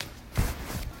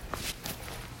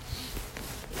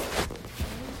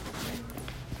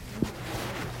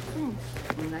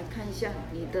看一下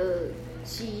你的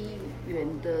机缘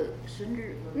的生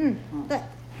日。对。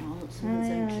然后身份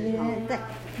证字号，对。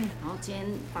然后今天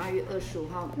8月25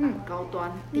号打高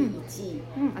端第1剂，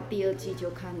第2剂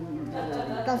就看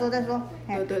到时候再说。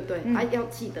对，要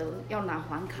记得要拿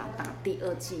黄卡打第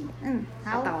2剂。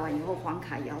好。打完以后黄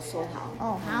卡也要收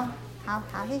好。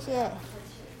好，谢谢。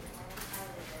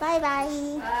拜拜。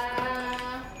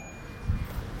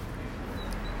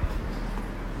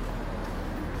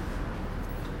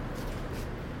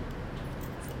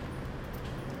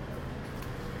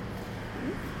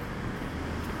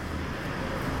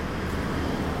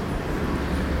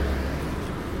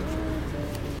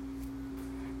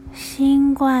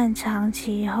新冠长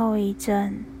期后遗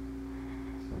症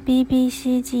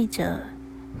BBC 记者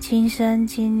亲身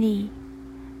经历，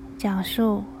讲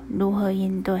述如何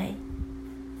应对。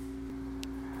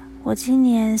我今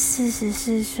年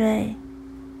44岁，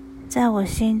在我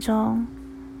心中，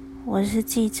我是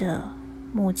记者、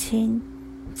母亲、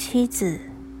妻子、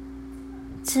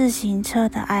自行车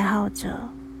的爱好者。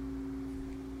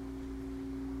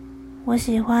我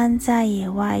喜欢在野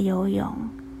外游泳、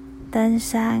登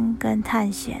山跟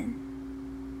探险，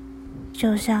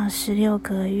就像16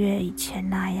个月以前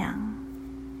那样。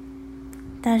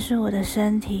但是我的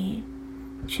身体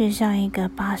却像一个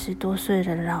80多岁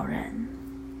的老人。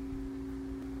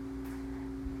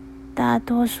大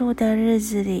多数的日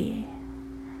子里，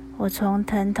我从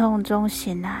疼痛中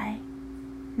醒来，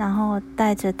然后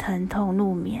带着疼痛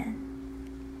入眠。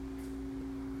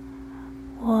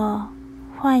我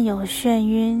患有眩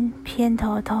晕、偏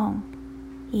头痛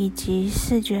以及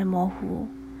视觉模糊，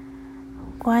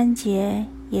关节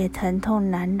也疼痛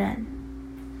难忍。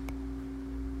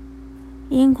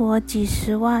英国几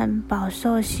十万饱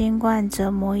受新冠折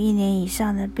磨1年以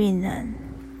上的病人，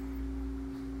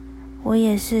我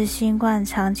也是新冠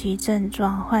长期症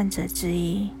状患者之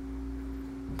一，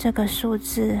这个数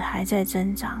字还在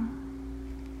增长。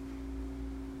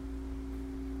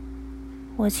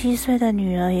我7岁的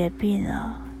女儿也病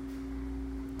了，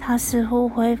她似乎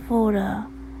恢复了，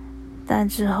但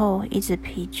之后一直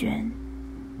疲倦，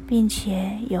并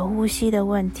且有呼吸的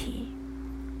问题。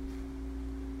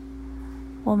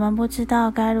我们不知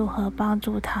道该如何帮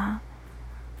助她，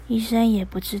医生也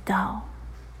不知道。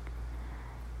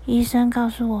医生告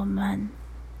诉我们，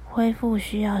恢复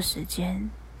需要时间，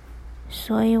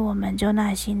所以我们就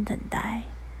耐心等待，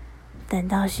等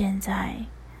到现在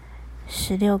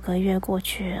，16个月过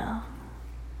去了。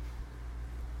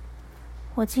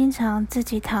我经常自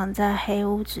己躺在黑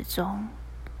屋子中，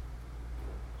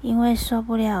因为受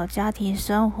不了家庭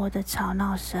生活的吵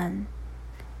闹声、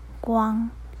光，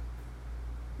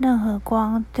任何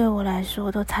光对我来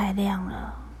说都太亮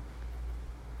了。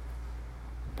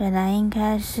本来应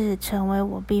该是成为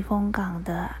我避风港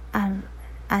的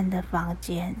暗的房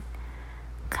间，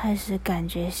开始感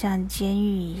觉像监狱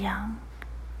一样，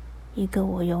一个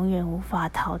我永远无法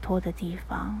逃脱的地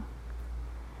方。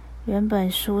原本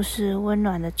舒适温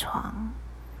暖的床，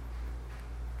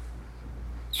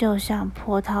就像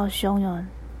波涛汹涌、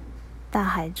大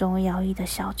海中摇曳的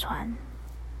小船。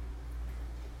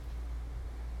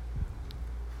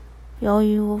由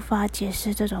于无法解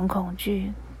释这种恐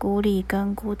惧、孤立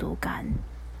跟孤独感，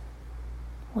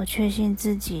我确信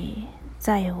自己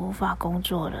再也无法工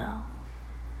作了。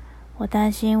我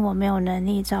担心我没有能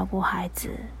力照顾孩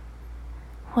子，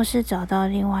或是找到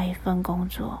另外一份工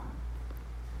作、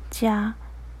家，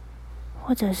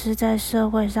或者是在社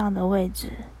会上的位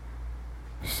置。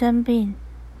生病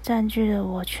占据了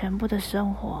我全部的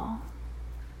生活。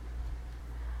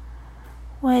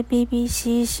为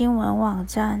BBC 新闻网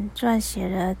站撰写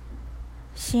了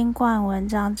新冠文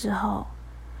章之后，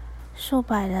数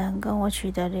百人跟我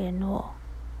取得联络，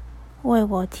为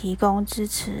我提供支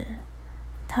持。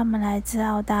他们来自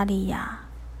澳大利亚、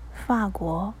法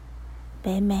国、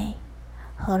北美、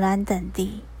荷兰等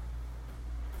地。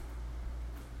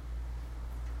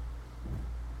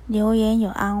留言有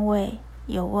安慰，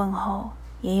有问候，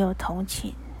也有同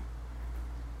情。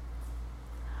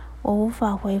我无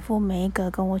法回复每一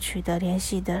个跟我取得联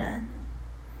系的人，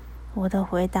我的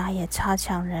回答也差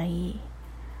强人意，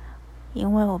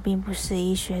因为我并不是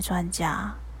医学专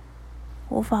家，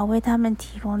无法为他们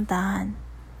提供答案。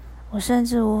我甚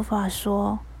至无法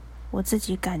说我自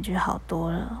己感觉好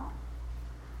多了。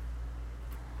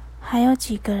还有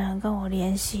几个人跟我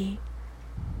联系，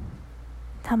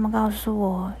他们告诉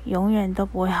我永远都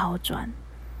不会好转，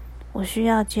我需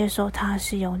要接受它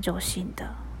是永久性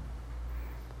的。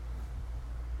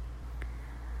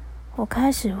我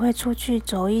开始会出去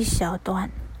走一小段，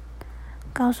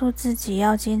告诉自己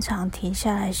要经常停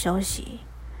下来休息，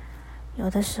有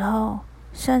的时候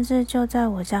甚至就在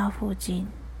我家附近。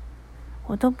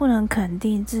我都不能肯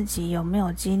定自己有没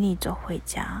有精力走回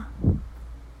家。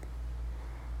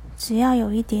只要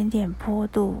有一点点坡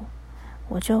度，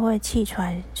我就会气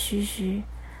喘吁吁，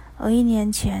而1年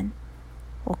前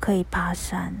我可以爬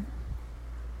山。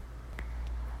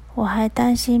我还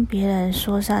担心别人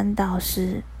说三道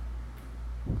四，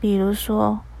比如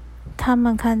说他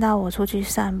们看到我出去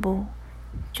散步，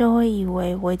就会以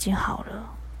为我已经好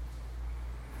了。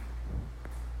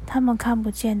他们看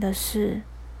不见的是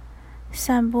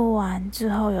散步完之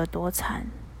后有多惨。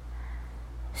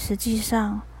实际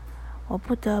上我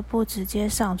不得不直接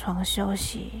上床休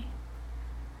息。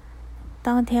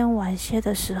当天晚些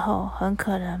的时候，很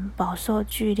可能饱受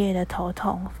剧烈的头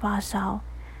痛、发烧，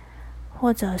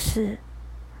或者是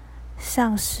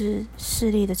丧失视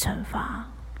力的惩罚。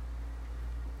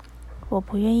我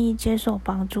不愿意接受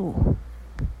帮助，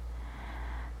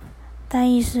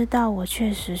但意识到我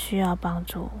确实需要帮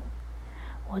助。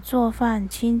我做饭、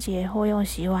清洁或用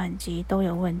洗碗机都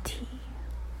有问题。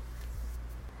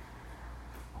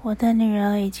我的女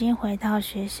儿已经回到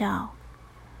学校，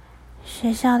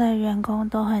学校的员工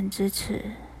都很支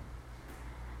持。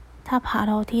她爬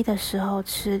楼梯的时候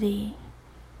吃力，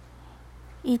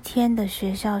一天的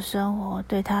学校生活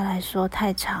对她来说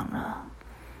太长了，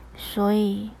所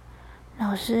以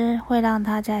老师会让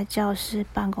她在教室、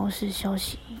办公室休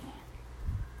息。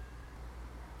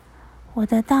我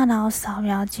的大脑扫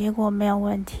描结果没有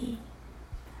问题，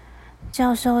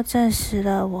教授证实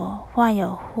了我患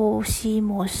有呼吸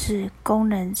模式功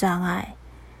能障碍，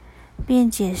并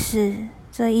解释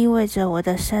这意味着我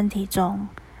的身体中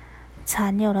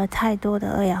残留了太多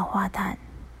的二氧化碳。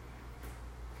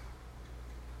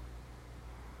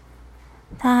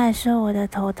他还说我的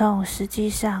头痛实际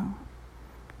上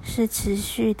是持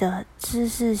续的姿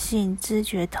势性知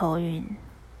觉头晕，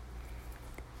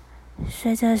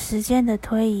随着时间的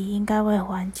推移应该会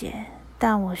缓解，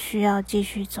但我需要继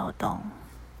续走动。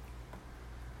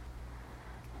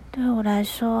对我来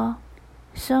说，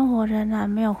生活仍然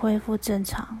没有恢复正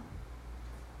常，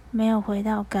没有回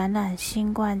到感染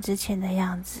新冠之前的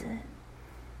样子。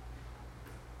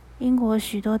英国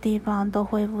许多地方都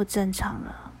恢复正常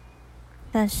了，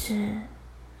但是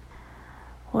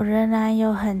我仍然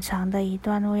有很长的一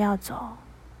段路要走。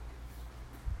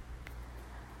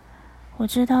我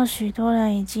知道许多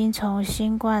人已经从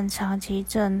新冠长期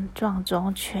症状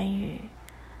中痊愈，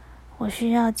我需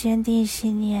要坚定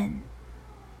信念，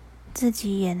自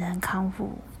己也能康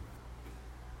复。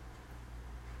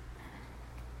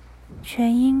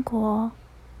全英国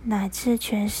乃至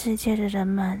全世界的人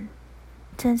们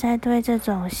正在对这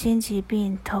种新疾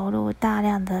病投入大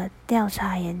量的调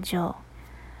查研究，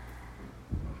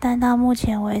但到目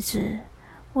前为止，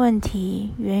问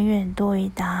题远远多于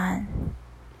答案。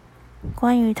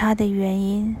关于它的原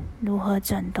因、如何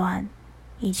诊断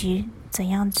以及怎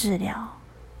样治疗，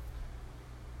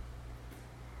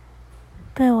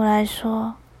对我来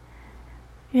说，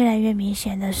越来越明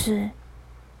显的是，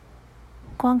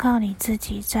光靠你自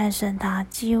己战胜它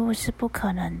几乎是不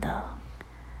可能的。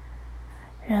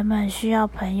人们需要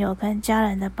朋友跟家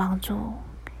人的帮助，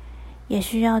也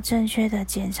需要正确的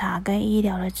检查跟医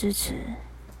疗的支持。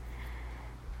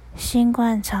新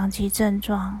冠长期症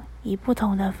状以不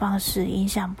同的方式影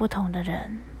响不同的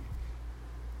人。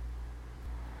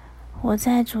我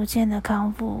在逐渐的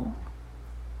康复，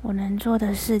我能做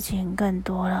的事情更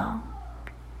多了，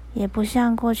也不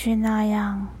像过去那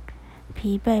样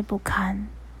疲惫不堪，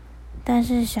但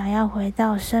是想要回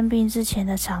到生病之前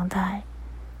的常态，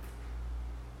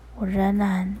我仍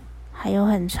然还有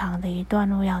很长的一段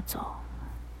路要走。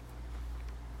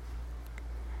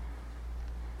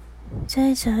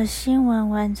这一则新闻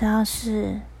文章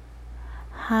是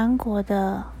韩国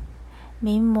的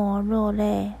名模落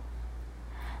泪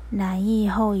难抑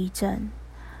后遗症，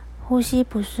呼吸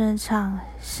不顺畅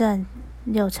剩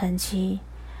7%，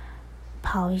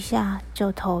跑一下就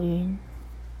头晕。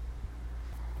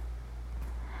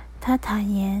他坦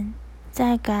言，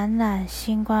在感染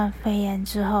新冠肺炎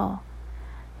之后，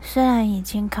虽然已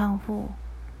经康复，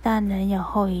但仍有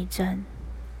后遗症。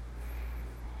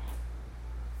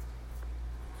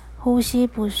呼吸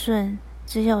不顺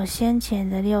只有先前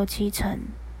的6-7%，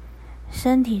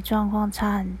身体状况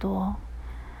差很多，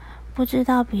不知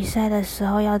道比赛的时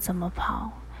候要怎么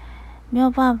跑，没有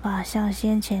办法像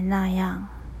先前那样。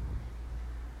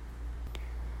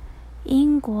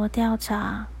英国调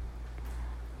查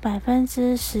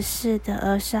14%的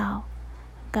儿少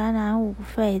感染5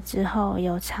肺之后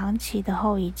有长期的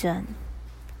后遗症，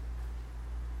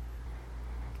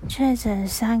确诊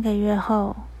3个月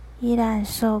后依然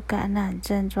受感染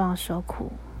症状所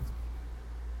苦。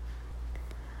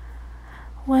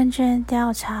问卷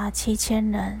调查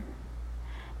7000人，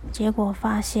结果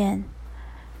发现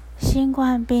新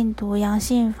冠病毒阳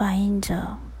性反应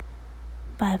者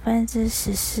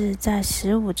14%在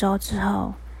15周之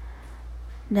后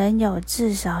仍有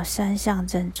至少3项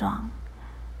症状，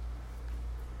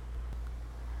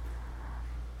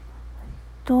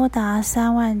多达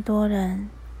3万多人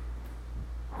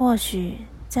或许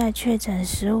在确诊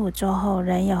15周后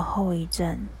仍有后遗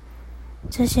症。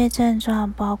这些症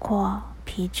状包括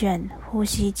疲倦、呼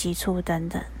吸急促等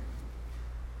等。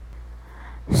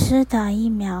施打疫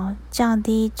苗降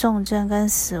低重症跟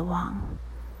死亡，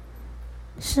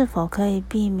是否可以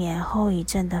避免后遗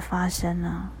症的发生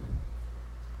呢？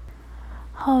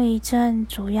后遗症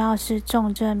主要是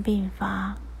重症并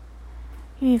发，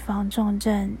预防重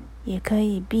症也可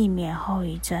以避免后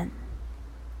遗症。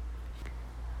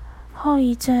后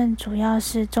遗症主要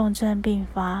是重症并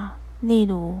发，例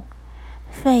如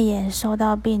肺炎受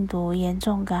到病毒严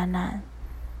重感染，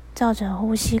造成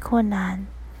呼吸困难、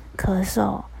咳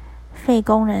嗽、肺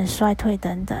功能衰退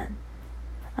等等。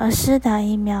而施打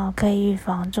疫苗可以预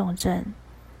防重症，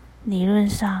理论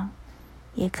上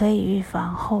也可以预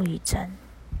防后遗症。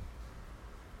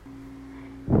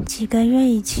几个月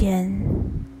以前，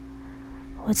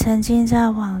我曾经在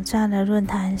网站的论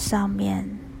坛上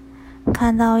面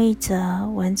看到一则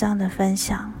文章的分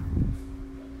享。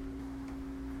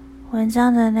文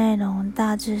章的内容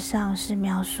大致上是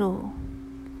描述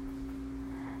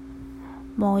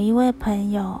某一位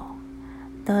朋友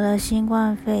得了新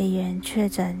冠肺炎确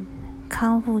诊，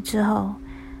康复之后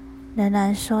仍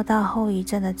然受到后遗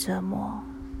症的折磨。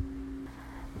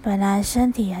本来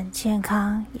身体很健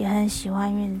康，也很喜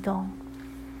欢运动，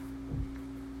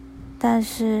但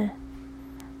是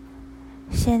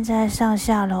现在上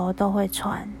下楼都会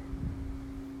喘，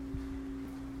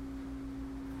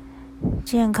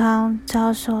健康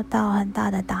遭受到很大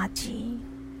的打击。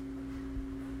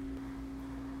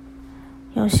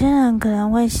有些人可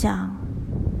能会想，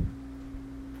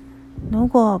如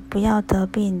果不要得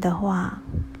病的话，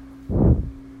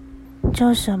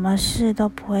就什么事都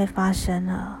不会发生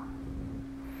了。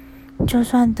就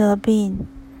算得病，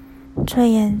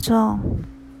最严重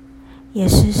也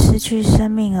是失去生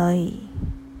命而已。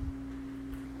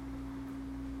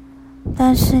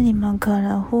但是你们可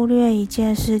能忽略一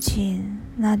件事情，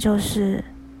那就是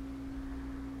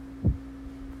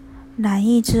染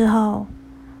疫之后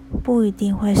不一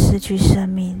定会失去生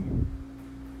命，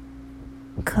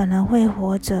可能会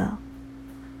活着，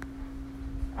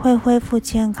会恢复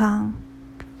健康，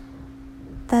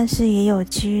但是也有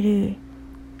几率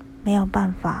没有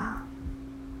办法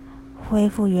恢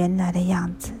复原来的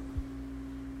样子。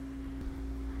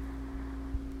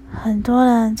很多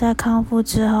人在康复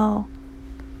之后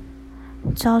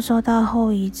遭受到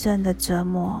后遗症的折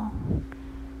磨，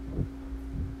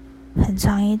很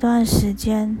长一段时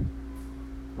间，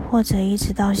或者一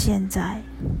直到现在。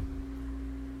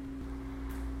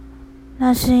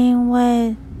那是因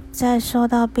为在受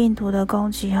到病毒的攻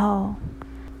击后，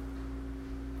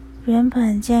原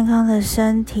本健康的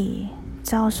身体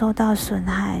遭受到损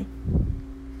害，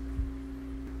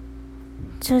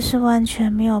这是完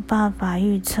全没有办法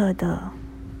预测的。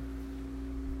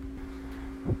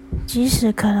即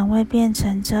使可能会变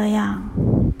成这样，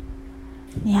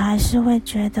你还是会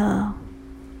觉得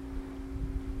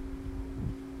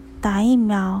打疫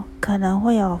苗可能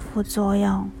会有副作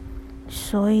用，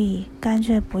所以干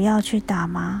脆不要去打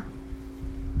吗？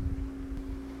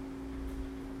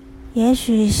也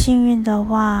许幸运的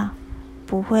话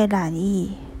不会染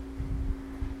疫，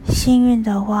幸运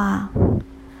的话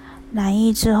染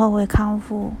疫之后会康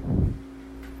复，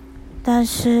但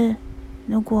是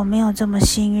如果没有这么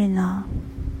幸运呢？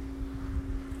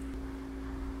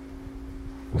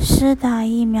施打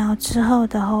疫苗之后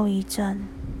的后遗症，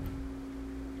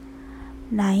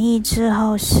染疫之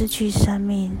后失去生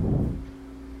命，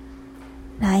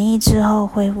染疫之后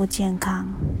恢复健康，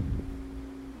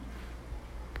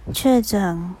确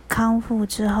诊康复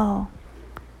之后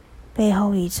被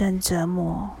后遗症折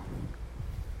磨，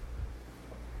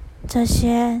这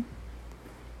些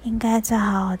应该再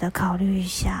好好的考虑一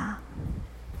下，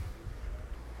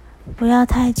不要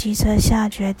太急着下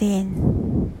决定。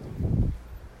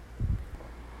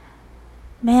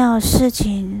没有事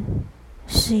情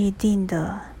是一定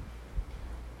的，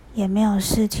也没有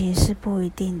事情是不一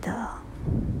定的。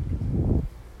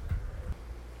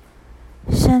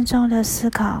慎重的思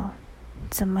考，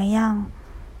怎么样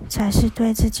才是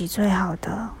对自己最好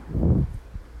的？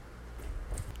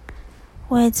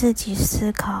为自己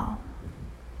思考，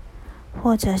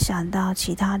或者想到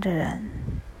其他的人，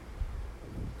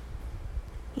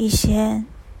一些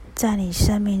在你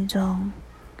生命中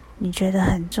你觉得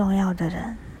很重要的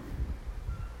人，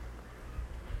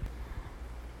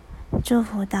祝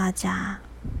福大家，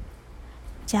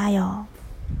加油！